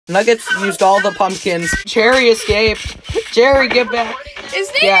Nuggets used all the pumpkins. Cherry escaped. Jerry, get back. Their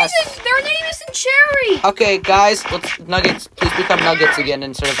name isn't Cherry. Okay, guys, Nuggets, please become Nuggets again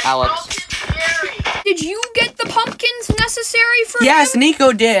instead of Alex. Did you get the pumpkins necessary for Yes, him?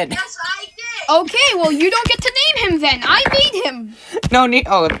 Nico did. Yes, I did. Okay, well, you don't get to name him then. I made him. No,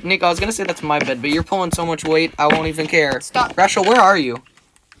 Nico, I was gonna say that's my bed, but you're pulling so much weight, I won't even care. Stop. Rachel, where are you?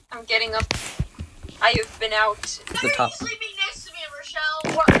 I'm getting up. I have been out. The top. Sleeping next to me,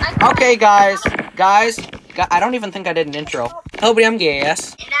 Rochelle. Okay, guys, I don't even think I did an intro. Hello, I'm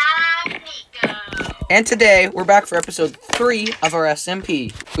Ghast. And I'm Nico. And today, we're back for episode 3 of our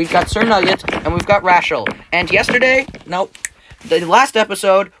SMP. We've got Sir Nugget, and we've got Rachel. And the last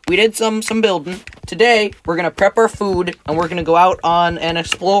episode, we did some building. Today, we're gonna prep our food, and we're gonna go out on and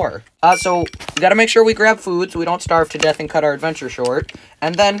explore. So, we gotta make sure we grab food so we don't starve to death and cut our adventure short.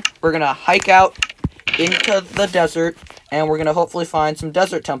 And then, we're gonna hike out into the desert, and we're gonna hopefully find some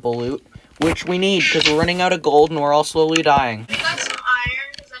desert temple loot, which we need, because we're running out of gold, and we're all slowly dying. I got some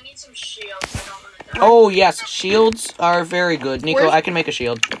iron, because I need some shields. I don't want to die. Oh, yes, shields are very good. Nico, I can make a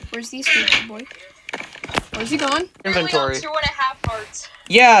shield. Where's the escape boy? Where's he gone? Inventory. I'm on 2.5 hearts.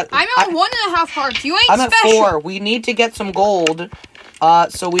 Yeah. I'm at 1.5 hearts. You ain't I'm at special. 4. We need to get some gold,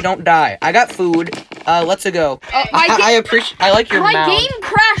 so we don't die. I got food. Let's go. I like your My mound. game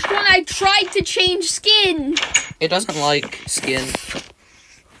crashed when I tried to change skin. It doesn't like skin.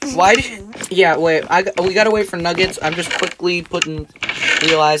 Why did yeah, wait. We gotta wait for Nuggets. I'm just quickly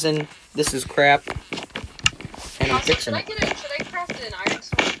realizing this is crap. And I'm fixing it. Should I craft an iron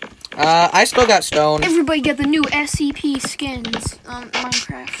sword? I still got stone. Everybody get the new SCP skins on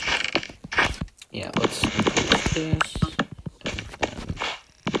Minecraft. Yeah, let's do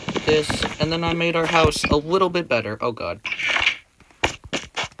this, and then I made our house a little bit better. Oh god.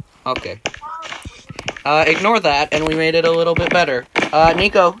 Okay. Ignore that, and we made it a little bit better.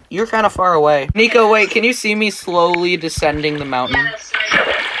 Nico, you're kind of far away. Nico, wait, can you see me slowly descending the mountain? Yes,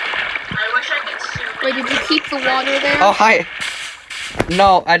 I wish I could zoom. Wait, did you keep the water there? Oh, hi.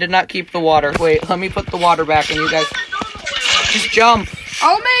 No, I did not keep the water. Wait, let me put the water back, and you guys just jump.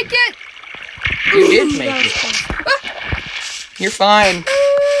 I'll make it. You did make it. You're fine.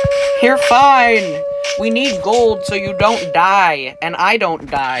 You're fine. We need gold so you don't die, and I don't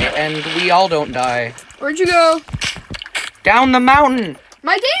die, and we all don't die. Where'd you go? Down the mountain.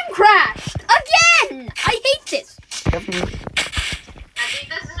 My game crashed again. I hate this. I think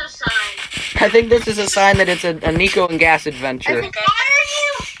this is a sign. I think this is a sign that it's a Nico and Ghast adventure. Why are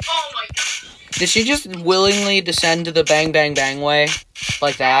you? Oh my god. Did she just willingly descend to the bang bang bang way?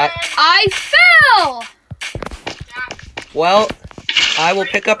 Like that? I fell. Well, I will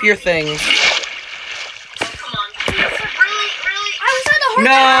pick up your things. Come on. Really? I was at a hard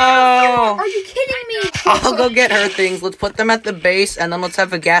No! Are you kidding me? I'll go get her things. Let's put them at the base, and then let's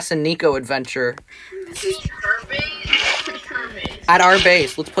have a Ghast and Nico adventure. This is her base. Her base. At our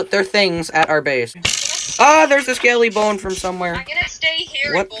base. Let's put their things at our base. Ah, there's a scaly bone from somewhere. I'm gonna stay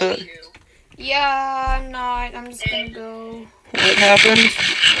here What and bully the- you. Yeah, I'm not. I'm just gonna go. What happened?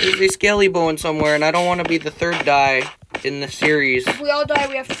 There's a scaly bone somewhere, and I don't want to be the third die in the series. If we all die,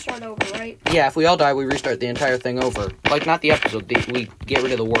 we have to start over, right? Yeah, if we all die, we restart the entire thing over. Like, not the episode, we get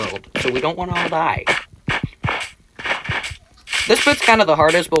rid of the world. So we don't want to all die. This bit's kind of the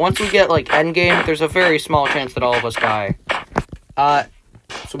hardest, but once we get, like, endgame, there's a very small chance that all of us die.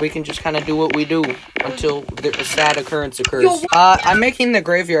 So we can just kind of do what we do until a sad occurrence occurs. I'm making the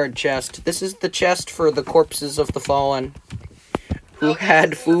graveyard chest. This is the chest for the corpses of the fallen, who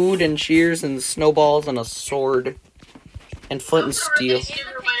had food and shears and snowballs and a sword and flint and steel. If you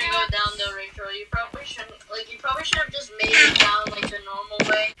were going to go down the Rachel, you probably should have just made it down like the normal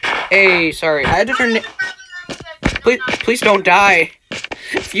way. Hey, sorry, I had to turn it. Please don't die.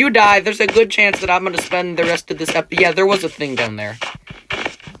 If you die, there's a good chance that I'm gonna spend the rest of this Yeah, there was a thing down there.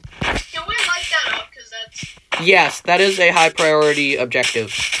 Can we light that up? Because that's... Yes, that is a high priority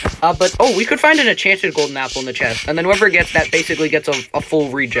objective. But, oh, we could find an enchanted golden apple in the chest, and then whoever gets that basically gets a full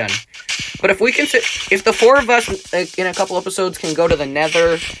regen. But if we can if the 4 of us, like, in a couple episodes can go to the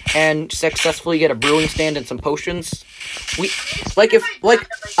nether and successfully get a brewing stand and some potions, like, a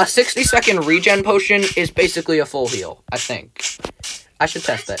 60-second regen potion is basically a full heal, I think. I should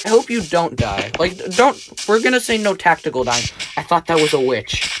test that. I hope you don't die. Like, we're gonna say no tactical dying. I thought that was a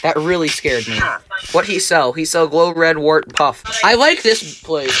witch. That really scared me. What he sell? He sell glow red wart puff. I like this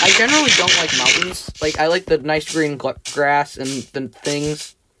place. I generally don't like mountains. Like, I like the nice green grass and the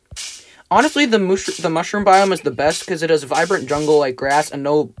things. Honestly, the mushroom biome is the best because it has vibrant jungle-like grass and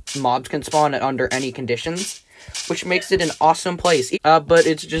no mobs can spawn it under any conditions, which makes it an awesome place. But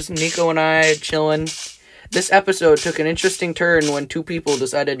it's just Nico and I chilling. This episode took an interesting turn when two people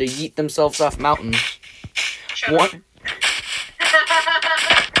decided to yeet themselves off mountains. One.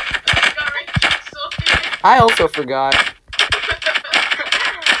 I also forgot.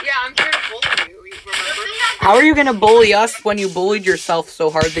 Yeah, I'm here to bully you, remember? How are you gonna bully us when you bullied yourself so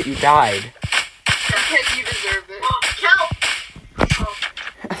hard that you died? Because you deserve it.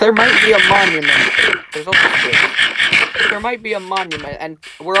 Kelp! There might be a monument. There's also there might be a monument, and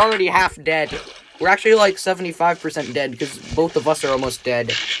we're already half dead. We're actually like 75% dead because both of us are almost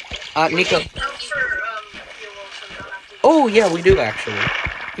dead. Nico. Oh yeah, we do actually.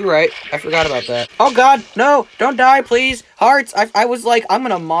 You're right. I forgot about that. Oh god, no! Don't die, please! Hearts! I was like, I'm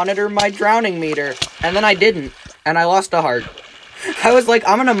gonna monitor my drowning meter. And then I didn't. And I lost a heart. I was like,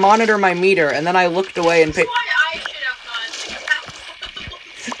 I'm gonna monitor my meter. And then I looked away and picked... I should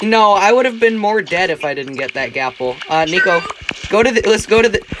have gone. No, I would have been more dead if I didn't get that gapple. Nico, let's go to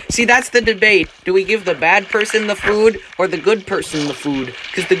the... See, that's the debate. Do we give the bad person the food or the good person the food?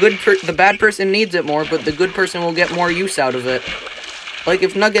 Because the bad person needs it more, but the good person will get more use out of it. Like,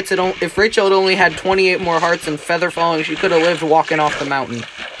 if Rachel had only had 28 more hearts and feather falling, she could have lived walking off the mountain.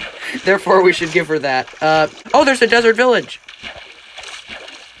 Therefore, we should give her that. Oh, there's a desert village.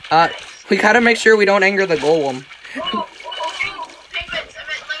 We gotta make sure we don't anger the golem. Penguins.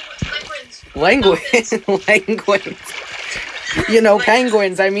 I meant Languins. Languins. You know,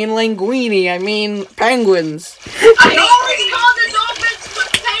 penguins. I mean linguini. I mean penguins. I always called the dolphins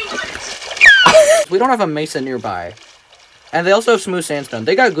penguins. We don't have a mesa nearby. And they also have smooth sandstone.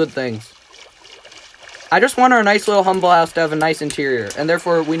 They got good things. I just want our nice little humble house to have a nice interior. And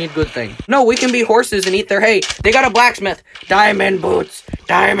therefore, we need good things. No, we can be horses and eat their hay. They got a blacksmith. Diamond boots.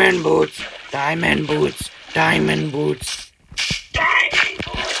 Diamond boots. Diamond boots. Diamond boots. Diamond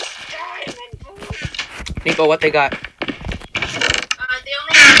boots. Nico, what they got? They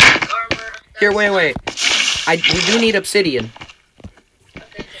only have armor. Here, wait. We do need obsidian.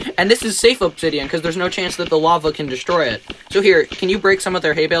 And this is safe obsidian, because there's no chance that the lava can destroy it. So here, can you break some of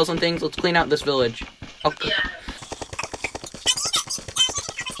their hay bales and things? Let's clean out this village. Okay. Yeah.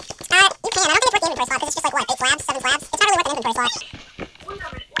 You can. I don't think it's worth the inventory slot, because it's just like, what, 8 slabs, 7 slabs? It's not really worth an inventory slot. Wait a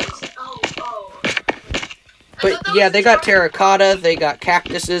minute, what is it? Oh. But yeah, they got terracotta, they got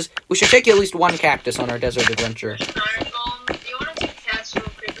cactuses. We should take at least one cactus on our desert adventure. Iron golem. Do you want to take cats real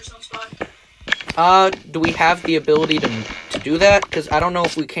quick or some spot? Do we have the ability to do that? Because I don't know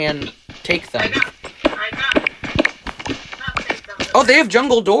if we can take them. I got. Not take them. Oh, they have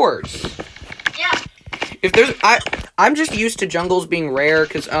jungle doors. Yeah. If there's, I'm just used to jungles being rare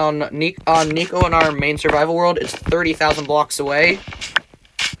because on Nico and our main survival world, it's 30,000 blocks away,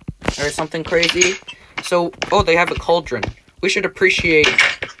 or something crazy. So, oh, they have a cauldron. We should appreciate.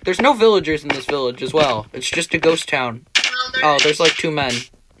 There's no villagers in this village as well. It's just a ghost town. Oh, there's like 2 men.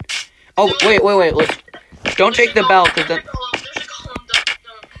 Oh, wait. Let's. Don't take the bell because then.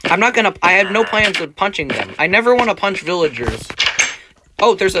 I'm not gonna. I have no plans of punching them. I never want to punch villagers.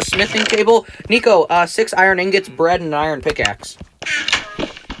 Oh, there's a smithing table. Nico, 6 iron ingots, bread, and an iron pickaxe. I'm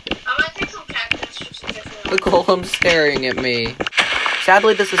gonna take some cactus just to get The golem's staring at me.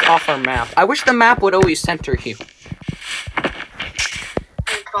 Sadly, this is off our map. I wish the map would always center you. I'm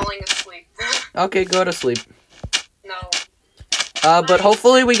falling asleep. Okay, go to sleep. No. But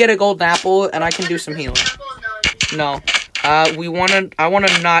hopefully we get a golden apple and I can do some healing. No. I wanna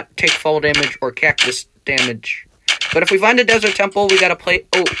not take fall damage or cactus damage. But if we find a desert temple, we gotta play.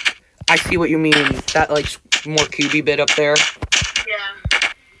 Oh, I see what you mean. That like more cubey bit up there. Yeah.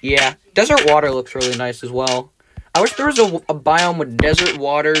 Yeah. Desert water looks really nice as well. I wish there was a biome with desert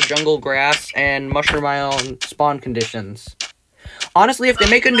water, jungle grass, and mushroom island spawn conditions. Honestly, if they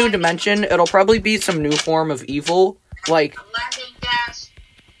make a new dimension, it'll probably be some new form of evil. Like, I'm lacking gas.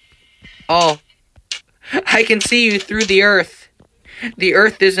 oh, I can see you through the earth. The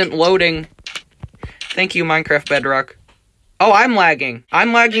earth isn't loading. Thank you, Minecraft Bedrock. Oh, I'm lagging.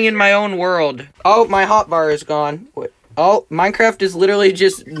 I'm lagging in my own world. Oh, my hotbar is gone. Wait. Oh, Minecraft is literally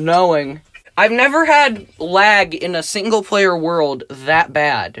just knowing. I've never had lag in a single-player world that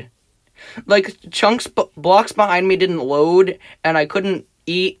bad. Like, blocks behind me didn't load, and I couldn't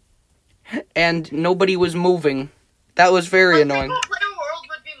eat, and nobody was moving. That was very annoying. Single-player world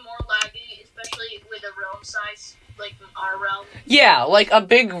would be more laggy, especially with a realm size, like our realm. Yeah, like a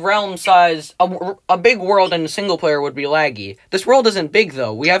big realm size, a big world in a single player would be laggy. This world isn't big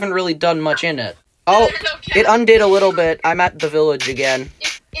though. We haven't really done much in it. Oh, it undid a little bit. I'm at the village again.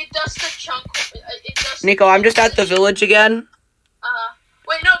 It does the chunk. It does. Nico, I'm just at the village again.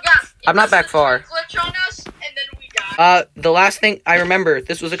 Wait, no, Ghast. I'm not back far. Glitch on us, and then we die. The last thing I remember,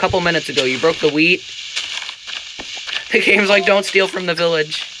 this was a couple minutes ago. You broke the wheat. The game's like, don't steal from the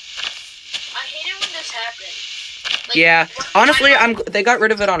village. I hate it when this happens. Like, Yeah, what- honestly, they got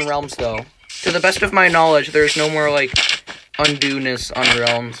rid of it on Realms, though. To the best of my knowledge, there's no more, like, undoness on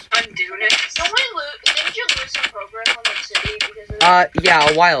Realms. Undoness. Didn't you lose some progress on the city because of that? Yeah,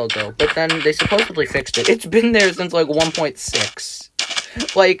 a while ago, but then they supposedly fixed it. It's been there since, like, 1.6.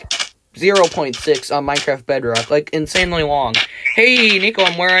 Like, 0.6 on Minecraft Bedrock. Like, insanely long. Hey, Nico,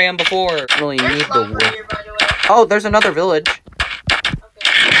 I'm where I am before. I really There's need the love wood. for you, by the way. Oh, there's another village. Okay.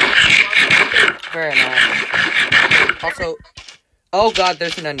 Very nice. Also, oh god,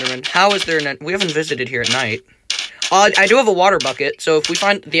 there's an Enderman. How is there an we haven't visited here at night. I do have a water bucket, so if we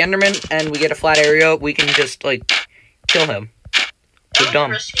find the Enderman and we get a flat area, we can just, like, kill him. We're That was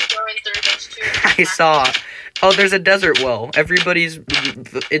dumb. risky going through those two. I saw. Oh, there's a desert well. Everybody's...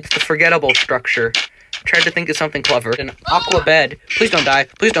 It's the forgettable structure. Tried to think of something clever. An aqua bed. Please don't die.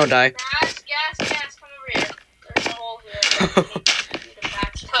 Please don't die. Gas, come over here. There's a hole here. That we need to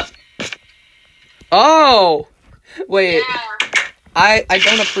patch up. Oh! Wait. Yeah, I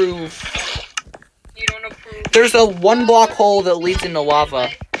don't approve. you don't approve. There's a one-block hole that leads into lava.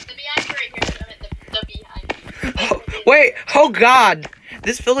 The behind's right here. I mean, the behind. Oh, wait! Oh god!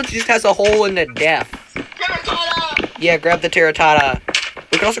 This village just has a hole into death. Terracotta! Yeah, grab the terracotta.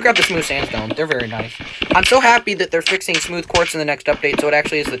 We can also grab the smooth sandstone. They're very nice. I'm so happy that they're fixing smooth quartz in the next update, so it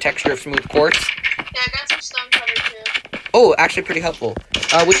actually is the texture of smooth quartz. Yeah, I got some stone cutter too. Oh, actually pretty helpful.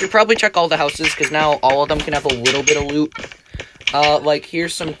 We should probably check all the houses, because now all of them can have a little bit of loot. Like,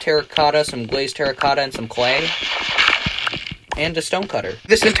 here's some terracotta, some glazed terracotta, and some clay. And a stone cutter.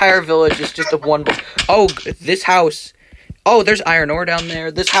 This entire village is just a one... Oh, this house... Oh, there's iron ore down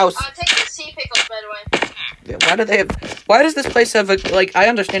there. This house... Take the sea pickles, by the way. Why do they have... Why does this place have a... Like, I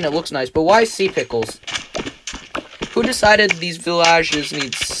understand it looks nice, but why sea pickles? Who decided these villages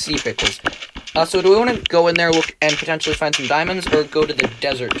need sea pickles? So do we want to go in there, look, and potentially find some diamonds, or go to the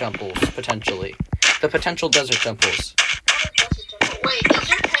desert temples, potentially? The potential desert temples. Wait, is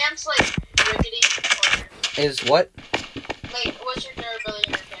your pants, like, rickety? Is what? Like, what's your durability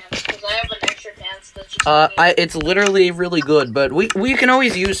in your pants? Because I have an extra pants that's just... It's literally really good, but we can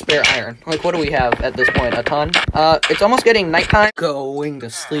always use spare iron. Like, what do we have at this point? A ton? It's almost getting nighttime. Going to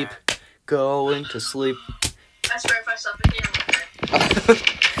sleep. Going to sleep. I swear if I suffocate, I'm okay.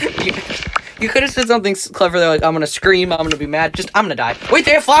 You could have said something clever there, like, I'm gonna scream, I'm gonna be mad, just, I'm gonna die. Wait,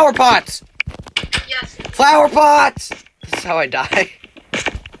 they have flower pots! Yes. Flower pots! This is how I die.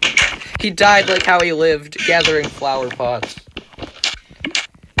 He died like how he lived, gathering flower pots.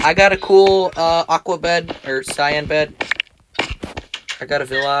 I got a cool, aqua bed, or cyan bed. I got a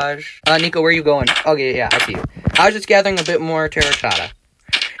village. Nico, where are you going? Okay, yeah, I see you. I was just gathering a bit more terracotta.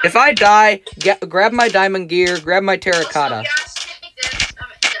 If I die, grab my diamond gear, grab my terracotta.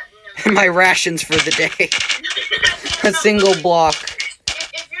 My rations for the day. A single block.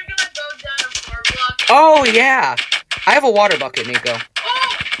 If you're gonna go down a 4 block... Oh, yeah. I have a water bucket, Nico. Oh!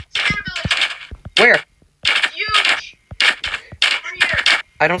 Spider village! Where? Huge! Over here!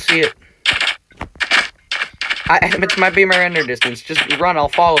 I don't see it. It might be my render distance. Just run, I'll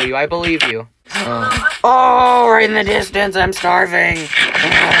follow you. I believe you. Oh, right in the distance. I'm starving.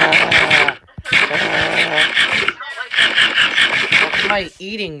 That's my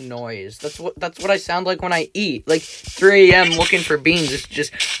eating noise. That's what I sound like when I eat. Like 3 a.m. looking for beans. It's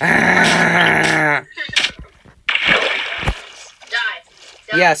just. Die.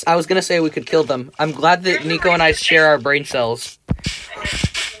 Yes, I was gonna say we could kill them. I'm glad that Nico and I share our brain cells.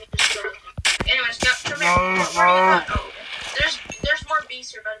 Anyways, come here. There's more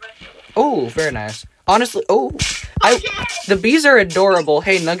bees here, by the way. Oh, very nice. Honestly, the bees are adorable.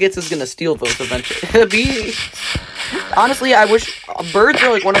 Hey, Nuggets is gonna steal those eventually. The bees. Honestly, I wish birds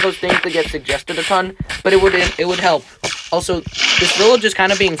are like one of those things that get suggested a ton, but it would help. Also, this village is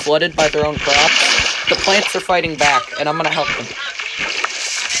kind of being flooded by their own crops. The plants are fighting back, and I'm gonna help them.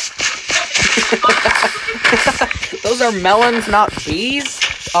 Those are melons, not bees.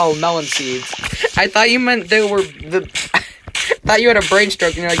 Oh, melon seeds. I thought you meant they were the. Thought you had a brain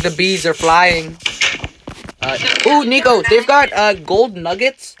stroke and you're like, the bees are flying. Ooh, Nico, they've got, gold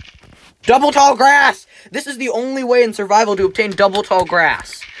nuggets. Double tall grass! This is the only way in survival to obtain double tall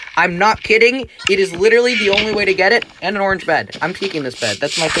grass. I'm not kidding. It is literally the only way to get it. And an orange bed. I'm taking this bed.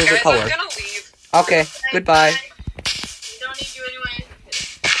 That's my favorite Guys, color. I'm gonna leave. Okay, goodbye. Don't need you anyway.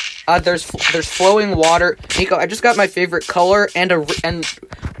 There's flowing water. Nico, I just got my favorite color and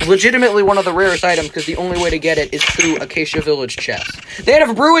legitimately one of the rarest items because the only way to get it is through Acacia Village chest. They have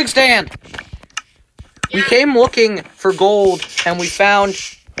a brewing stand! We came looking for gold and we found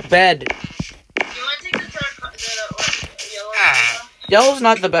bed. You want to take the yellow? Yellow's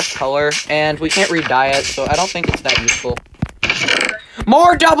not the best color and we can't re-dye it, so I don't think it's that useful.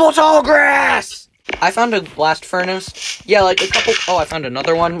 More double tall grass! I found a blast furnace. Yeah, like a couple. Oh, I found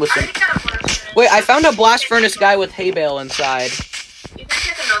another one with I some. think I have blast furnace. Wait, I found a blast furnace guy with hay bale inside. You can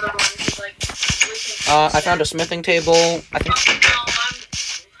pick another one. 'Cause, like, we can I found a smithing table. I think. Oh, no, I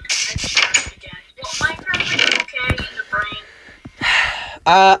just started again. Well, Minecraft is okay in the brain.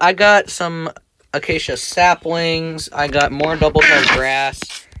 I got some acacia saplings. I got more double tall grass.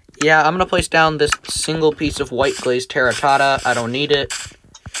 Yeah, I'm gonna place down this single piece of white glazed terracotta. I don't need it.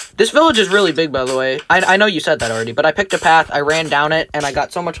 This village is really big, by the way. I know you said that already, but I picked a path, I ran down it, and I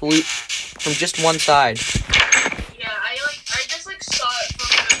got so much loot from just one side. Yeah, I just like saw it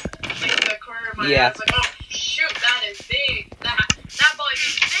from the corner of my eye. Yeah. I was like, oh shoot, that is big. That boy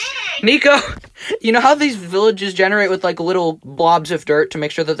is big. Nico, you know how these villages generate with like little blobs of dirt to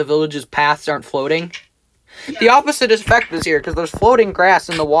make sure that the village's paths aren't floating? Yeah. The opposite effect is here, because there's floating grass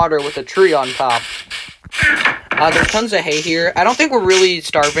in the water with a tree on top. There's tons of hay here. I don't think we're really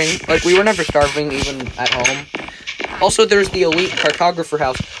starving. Like, we were never starving, even at home. Also, there's the elite cartographer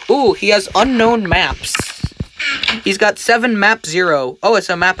house. Ooh, he has unknown maps. He's got 7 map 0. Oh, it's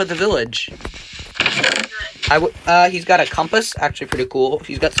a map of the village. He's got a compass. Actually, pretty cool.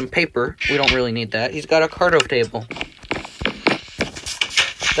 He's got some paper. We don't really need that. He's got a carto table.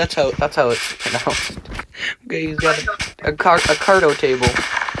 That's how it's pronounced. Okay, he's got a carto table.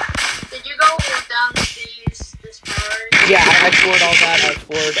 Did you go down this part? Yeah, I explored all that. I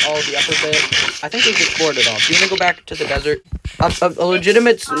explored all the upper bit. I think we've explored it all. Do you want to go back to the desert? A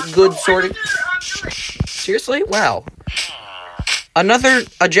legitimate, good sorting... Seriously? Wow.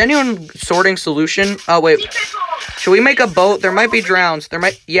 A genuine sorting solution. Oh, wait. Should we make a boat? There might be drowns.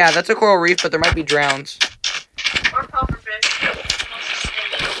 Yeah, that's a coral reef, but there might be drowns. Or pufferfish.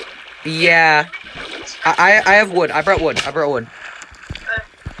 Yeah. I have wood. I brought wood.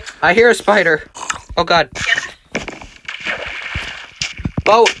 I hear a spider. Oh, God.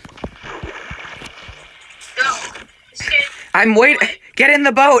 Boat. Go. Escape. I'm waiting. Get in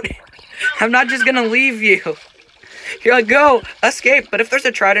the boat. I'm not just gonna leave you. You're like, go, escape. But if there's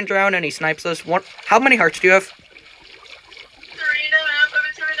a trident drown and he snipes us, how many hearts do you have? 3.5. I'm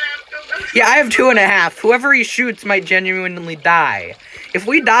at 2.5. Go. Yeah, I have 2.5. Whoever he shoots might genuinely die. If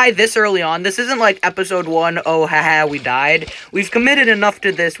we die this early on, this isn't like episode 1, oh, haha, we died. We've committed enough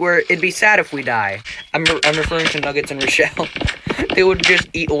to this where it'd be sad if we die. I'm referring to Nuggets and Rochelle. They would just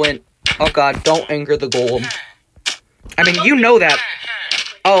eat lint. Oh, God, don't anger the golem. I mean, you know that.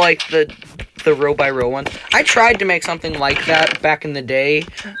 Oh, like the row by row one. I tried to make something like that back in the day.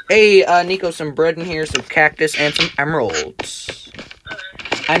 Hey, Nico, some bread in here, some cactus, and some emeralds.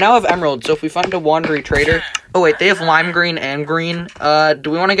 I now have emeralds, so if we find a wandery trader... Oh, wait, they have lime green and green.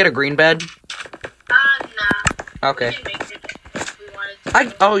 Do we want to get a green bed? Nah. Okay. We can make it if we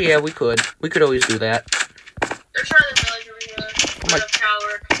wanted to. Oh, yeah, we could. We could always do that. There's try the village over here. Oh my-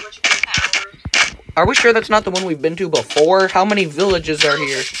 Tower. Which is tower. Are we sure that's not the one we've been to before? How many villages are here?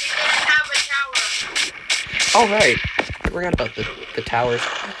 We didn't have a tower. Oh, right. I forgot about the towers.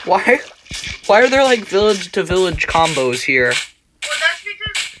 Why are there, like, village-to-village combos here? Well, that's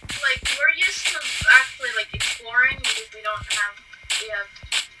because, like, we're used to actually, like, exploring because we have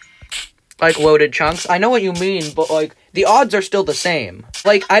Like, loaded chunks. I know what you mean, but, like, the odds are still the same.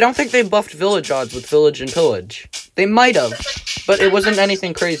 Like, I don't think they buffed village odds with village and pillage. They might have, but it wasn't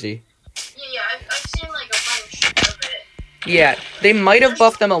anything crazy. Yeah, I've seen, like, a bunch of it. Yeah, they might have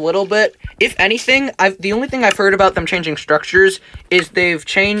buffed them a little bit. If anything, the only thing I've heard about them changing structures is they've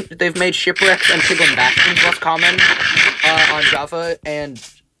made shipwrecks and piglin bastions less common on Java and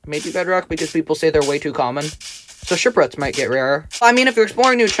maybe Bedrock because people say they're way too common. So shipwrecks might get rarer. I mean, if you're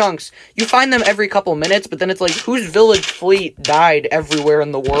exploring new chunks, you find them every couple minutes, but then it's like, whose village fleet died everywhere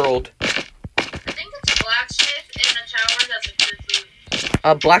in the world? I think it's blacksmith in the tower that's a good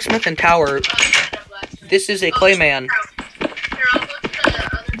food. Blacksmith and tower. Oh, yeah, blacksmith. This is a clayman. Here, I'll go to the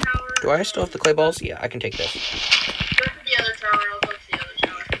other tower. Do I still have the clay balls? Yeah, I can take this. Go to the other tower, I'll go to the other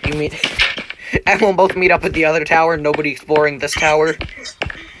tower. You mean... Everyone both meet up at the other tower, nobody exploring this tower.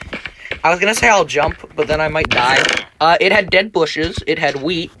 I was gonna say I'll jump, but then I might die. It had dead bushes, it had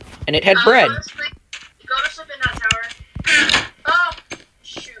wheat, and it had bread. Go to sleep in that tower. Oh,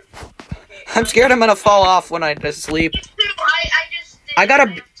 shoot. Okay, I'm scared I'm gonna fall off when I just sleep. It's 2. I just did I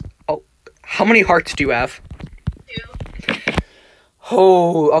gotta... it. Oh, how many hearts do you have? 2.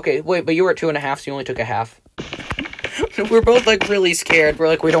 Oh, okay, wait, but you were at 2.5, so you only took a half. We're both, like, really scared. We're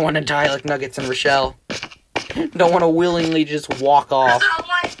like, we don't want to die like Nuggets and Rochelle. Don't want to willingly just walk off.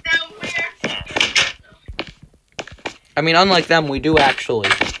 Unlike them, we're... I mean, unlike them, we do actually.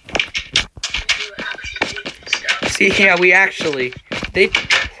 So. See, yeah, we actually.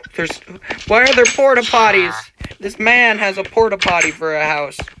 Why are there porta potties? This man has a porta potty for a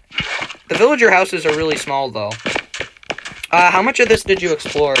house. The villager houses are really small, though. How much of this did you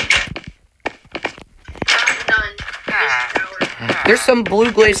explore? None. Just tower. There's some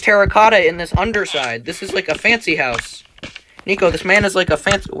blue glazed terracotta in this underside. This is like a fancy house. Nico, this man is like a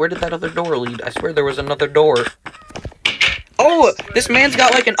fancy... Where did that other door lead? I swear there was another door. Oh, this man's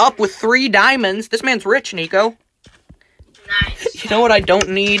got like an up with 3 diamonds. This man's rich, Nico. Nice. You know what I don't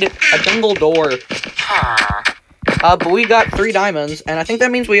need? A jungle door. But we got 3 diamonds, and I think that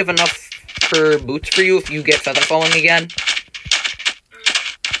means we have enough for boots for you if you get feather falling again.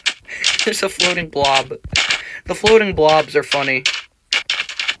 There's a floating blob. The floating blobs are funny.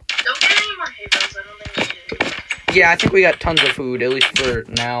 Don't get any more hay bales. I don't think we need it. Yeah, I think we got tons of food, at least for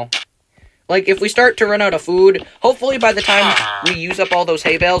now. Like, if we start to run out of food, hopefully by the time we use up all those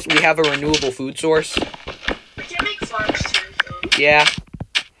hay bales, we have a renewable food source. We can make farms too, though. Yeah.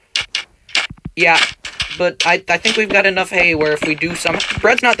 Yeah, but I think we've got enough hay where if we do some...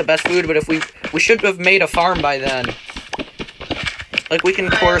 Bread's not the best food, but if we should have made a farm by then. Like, we can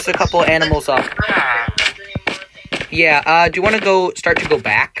coerce a couple animals up. I don't think there's any more things. Yeah, do you want to start to go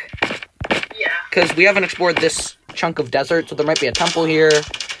back? Yeah. Because we haven't explored this chunk of desert, so there might be a temple here.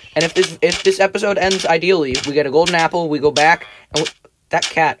 And if this episode ends ideally, we get a golden apple, we go back, and that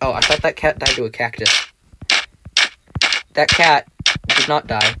cat... Oh, I thought that cat died to a cactus. That cat did not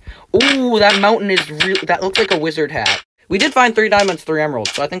die. Ooh, that mountain is real... That looks like a wizard hat. We did find 3 diamonds, 3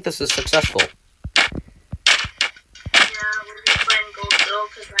 emeralds, so I think this is successful. Yeah, we're gonna find gold though,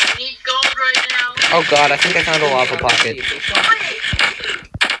 because I need gold right now. Oh god, I think I found a lava pocket. Wait,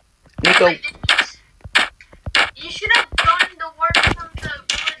 Nico, I didn't. You should have done the work from the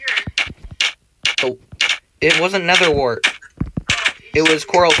villager. it wasn't nether wart. It was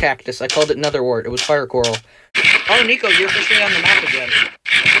coral cactus. I called it nether wart. It was fire coral. Oh, Nico, you're officially on the map again.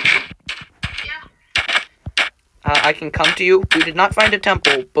 Yeah. I can come to you. We did not find a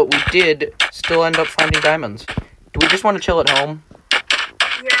temple, but we did still end up finding diamonds. Do we just want to chill at home?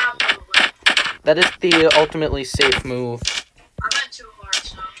 Yeah, probably. That is the ultimately safe move. I'm at 2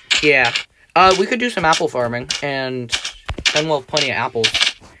 hearts now. Yeah. We could do some apple farming, and then we'll have plenty of apples.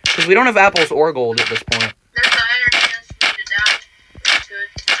 Because we don't have apples or gold at this point. There's the iron chance for me to die. That's good,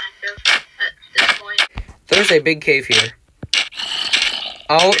 kind of, at this point. There's a big cave here.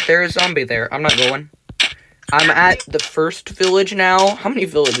 Oh, there's a zombie there. I'm not going. I'm at the first village now. How many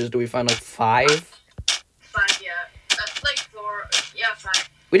villages do we find? Like 5? 5, yeah. Like 4. Yeah, 5.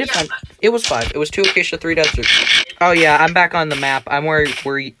 We did find... It was 5. It was 2 acacia, 3 desert. Oh yeah, I'm back on the map. I'm where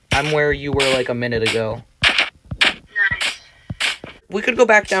you were like a minute ago. Nice. We could go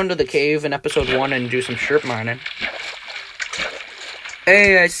back down to the cave in episode 1 and do some shirt mining.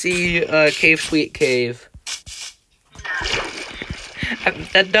 Hey, I see Cave Sweet Cave.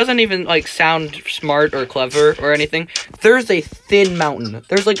 That doesn't even, like, sound smart or clever or anything. There's a thin mountain.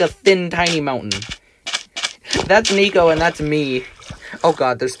 There's, like, a thin, tiny mountain. That's Nico and that's me. Oh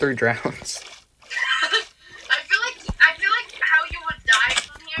god, there's 3 drowns. I feel like how you would die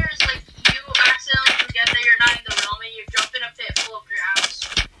from here is like you accidentally forget that you're not in the realm and you jump in a pit full of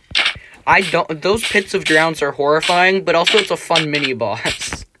drowns. Those pits of drowns are horrifying, but also it's a fun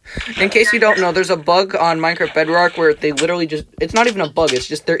mini-boss. In case you don't know, there's a bug on Minecraft Bedrock where they literally just... It's not even a bug, it's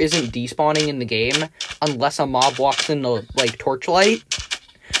just there isn't despawning in the game unless a mob walks in the, like, torchlight.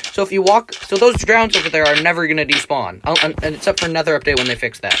 So if you walk... So those drowns over there are never gonna despawn. Except for Nether Update when they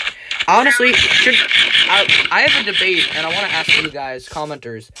fix that. Honestly, I have a debate, and I want to ask you guys,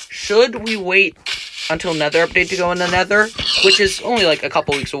 commenters. Should we wait until Nether Update to go in the Nether? Which is only, like, a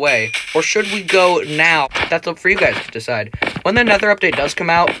couple weeks away. Or should we go now? That's up for you guys to decide. When the Nether Update does come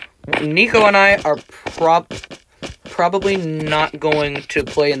out, Nico and I are probably not going to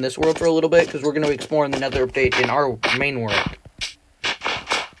play in this world for a little bit, because we're going to explore in the Nether Update in our main world.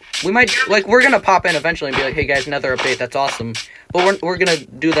 We might, like, we're gonna pop in eventually and be like, hey guys, Nether Update, that's awesome. But we're gonna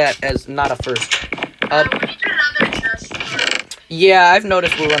do that as not a first. We need another chest. Yeah, I've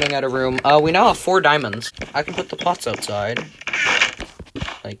noticed we're running out of room. We now have 4 diamonds. I can put the pots outside.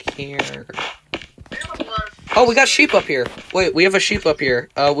 Like here. Oh, we got sheep up here. Wait, we have a sheep up here.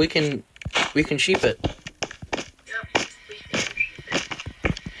 We can sheep it. Yep, we can sheep it.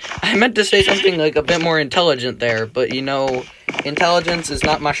 I meant to say something like a bit more intelligent there, but you know, intelligence is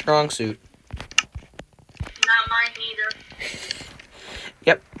not my strong suit. Not mine either.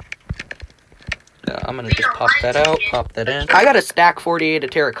 Yep. I'm gonna just pop that out, pop that in. I got a stack 48 of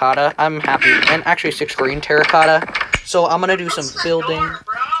terracotta. I'm happy. And actually 6 green terracotta. So I'm gonna do some building. Door,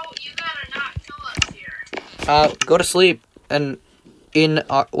 bro. You gotta not kill us here. Go to sleep and in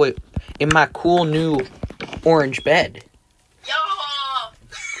my cool new orange bed. Yo!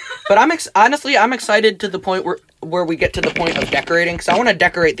 But honestly, I'm excited to the point where we get to the point of decorating, because I want to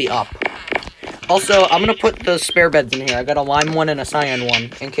decorate the up. Also, I'm gonna put the spare beds in here. I got a lime one and a cyan one,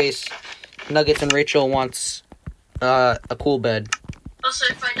 in case Nuggets and Rachel wants a cool bed. Also,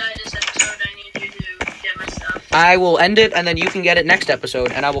 if I die this episode, I need you to get my stuff. I will end it, and then you can get it next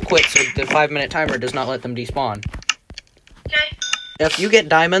episode, and I will quit so the 5-minute timer does not let them despawn. Okay. If you get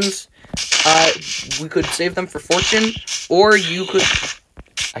diamonds, we could save them for fortune, or you could...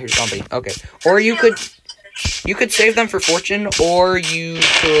 I hear zombie. Okay. Or you could save them for fortune, or you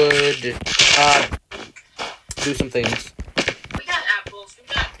could, do some things. We got apples.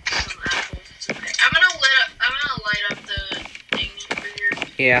 We got some apples. It's okay. I'm gonna light up the thing over here.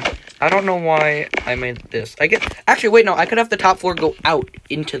 Yeah. I don't know why I made this. Actually, wait, no. I could have the top floor go out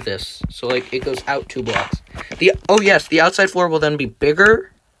into this. So, like, it goes out 2 blocks. Oh, yes. The outside floor will then be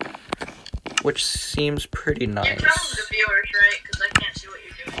bigger, which seems pretty nice. You're telling the viewers, right? Because I can't see what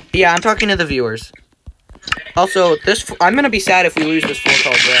you're doing. Yeah, I'm talking to the viewers. Okay. Also, I'm gonna be sad if we lose this floor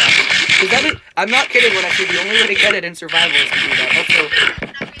called grass. I'm not kidding when I say the only way to get it in survival is to do that. Also,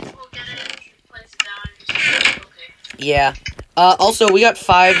 Nuggets will get it, place it down, and just okay. yeah. Also, we got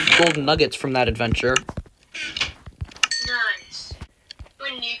 5 golden nuggets from that adventure. Nice.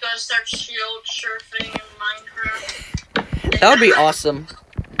 When Nico starts shield surfing in Minecraft. That would be awesome.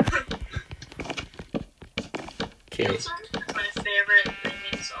 Okay. Shield surfing is my favorite thing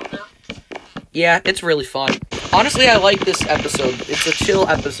in Zelda. Yeah, it's really fun. Honestly, I like this episode. It's a chill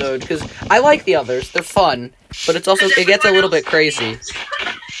episode, because I like the others. They're fun, but it gets a little bit crazy.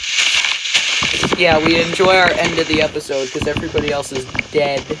 Yeah, we enjoy our end of the episode, because everybody else is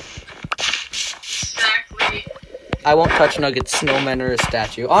dead. Exactly. I won't touch Nugget's snowman or his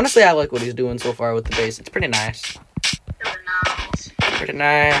statue. Honestly, I like what he's doing so far with the base. It's pretty nice. Pretty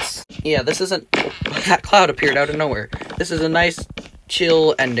nice. Yeah, this isn't... that cloud appeared out of nowhere. This is a nice,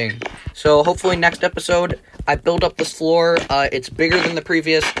 chill ending. So, hopefully next episode, I build up this floor. It's bigger than the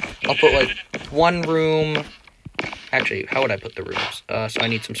previous. I'll put, like, 1 room... Actually, how would I put the rooms? So I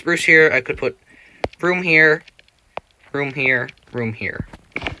need some spruce here. I could put room here, room here, room here.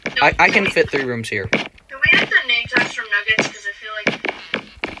 I can fit 3 rooms here. Can we get the name tags from Nuggets? Because I feel like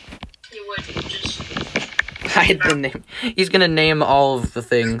he would just... Hide the name. He's gonna name all of the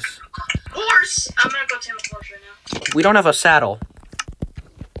things. Horse! I'm gonna go tame a horse right now. We don't have a saddle.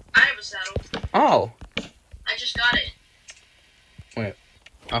 I have a saddle. Oh. I just got it. Wait.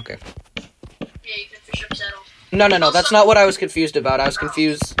 Okay. Yeah, you can fish up saddles. No, that's not what I was confused about. I was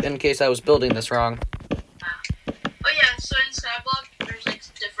confused in case I was building this wrong. Oh yeah, so in Skyblock, there's like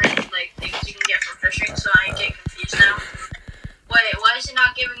different like things you can get from fishing, so I get confused now. Wait, why is it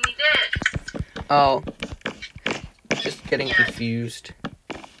not giving me this? Oh. Just getting confused.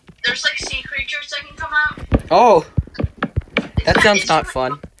 There's like sea creatures that can come out. Oh. That sounds not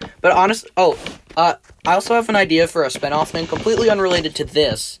fun. But honestly, I also have an idea for a spinoff thing completely unrelated to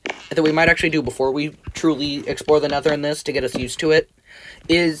this that we might actually do before we truly explore the Nether in this to get us used to it.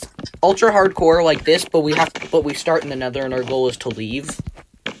 Is ultra hardcore like this, but we start in the Nether and our goal is to leave.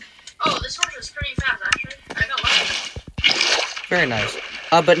 Oh, this one was pretty fast actually. I got lucky. Very nice.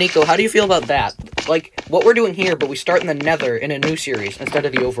 But Nico, how do you feel about that? Like what we're doing here, but we start in the Nether in a new series instead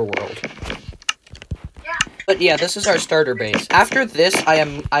of the overworld. But yeah, this is our starter base. After this,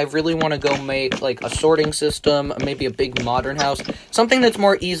 I really want to go make like a sorting system, maybe a big modern house, something that's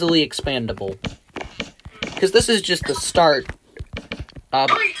more easily expandable. Because this is just the start.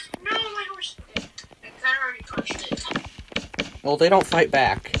 Wait, no, my horse. I kind of already punched it. Well, they don't fight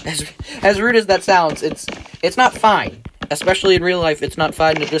back. As rude as that sounds, it's not fine. Especially in real life, it's not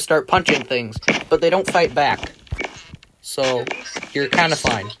fine to just start punching things. But they don't fight back. So, you're kind of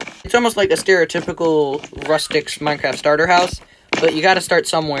fine. It's almost like a stereotypical rustic's Minecraft starter house, but you gotta start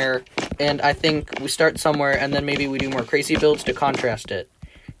somewhere, and I think we start somewhere, and then maybe we do more crazy builds to contrast it.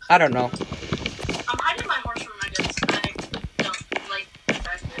 I don't know. I'm hiding my horse from Nuggets. I don't like the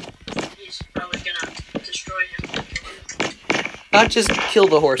fact that he's probably gonna destroy him. Not just kill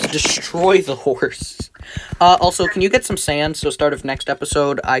the horse, destroy the horse. Also, can you get some sand, so start of next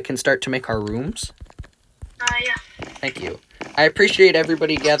episode, I can start to make our rooms? Yeah. Thank you. I appreciate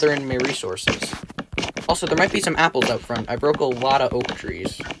everybody gathering my resources. Also, there might be some apples out front. I broke a lot of oak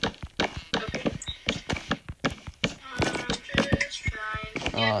trees. Okay. Just trying to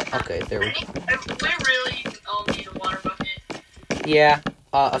get Okay, there we go. We really all need a water bucket. Yeah,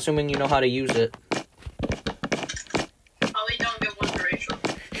 assuming you know how to use it. Probably don't get one for Rachel.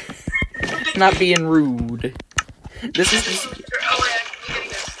 Not being rude. This is just... Oh, yeah, we gotta go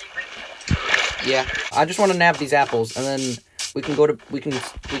to sleep. Yeah, I just want to nab these apples, and then we can go to... We can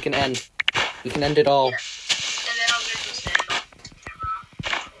end it all. Yeah. And then I'll get the stand off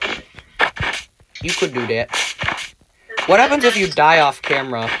camera. You could do that. What happens if you die off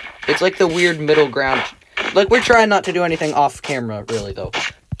camera? It's like the weird middle ground. Like, we're trying not to do anything off camera, really, though.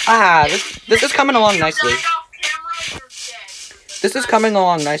 Ah, this is coming along nicely. This is coming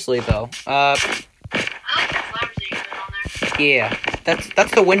along nicely, though. I like the flowers that you put on there. Yeah.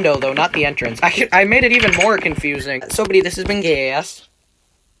 That's the window, though, not the entrance. I made it even more confusing. So, buddy, this has been Ghast.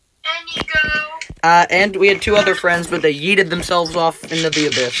 And Nico. And we had 2 other friends, but they yeeted themselves off into the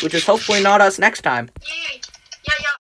abyss, which is hopefully not us next time. Yay. Yeah, yeah.